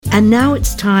And now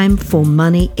it's time for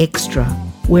Money Extra,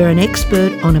 where an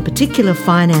expert on a particular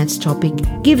finance topic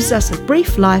gives us a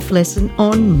brief life lesson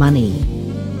on money.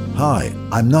 Hi,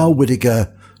 I'm Noel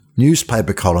Whittaker,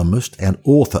 newspaper columnist and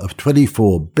author of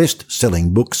 24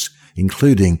 best-selling books,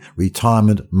 including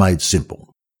Retirement Made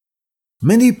Simple.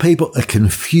 Many people are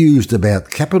confused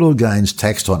about capital gains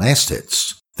tax on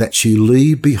assets that you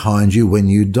leave behind you when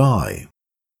you die.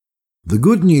 The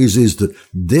good news is that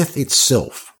death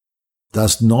itself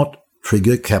does not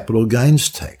trigger capital gains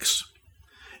tax.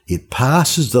 It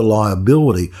passes the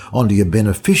liability onto your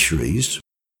beneficiaries,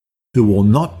 who will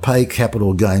not pay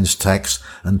capital gains tax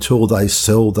until they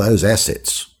sell those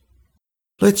assets.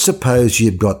 Let's suppose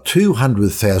you've got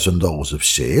 $200,000 of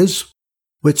shares,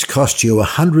 which cost you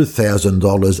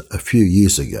 $100,000 a few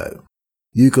years ago.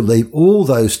 You could leave all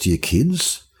those to your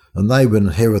kids, and they would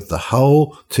inherit the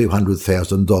whole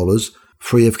 $200,000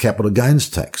 free of capital gains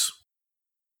tax.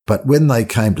 But when they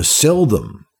came to sell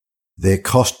them, their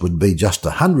cost would be just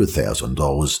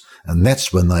 $100,000, and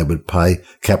that's when they would pay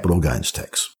capital gains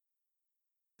tax.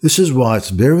 This is why it's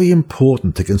very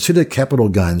important to consider capital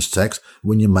gains tax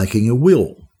when you're making a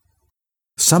will.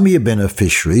 Some of your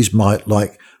beneficiaries might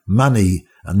like money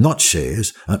and not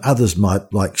shares, and others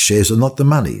might like shares and not the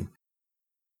money.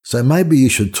 So maybe you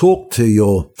should talk to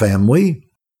your family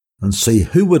and see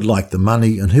who would like the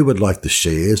money and who would like the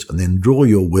shares, and then draw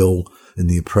your will in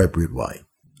the appropriate way.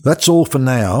 That's all for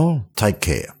now. Take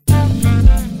care.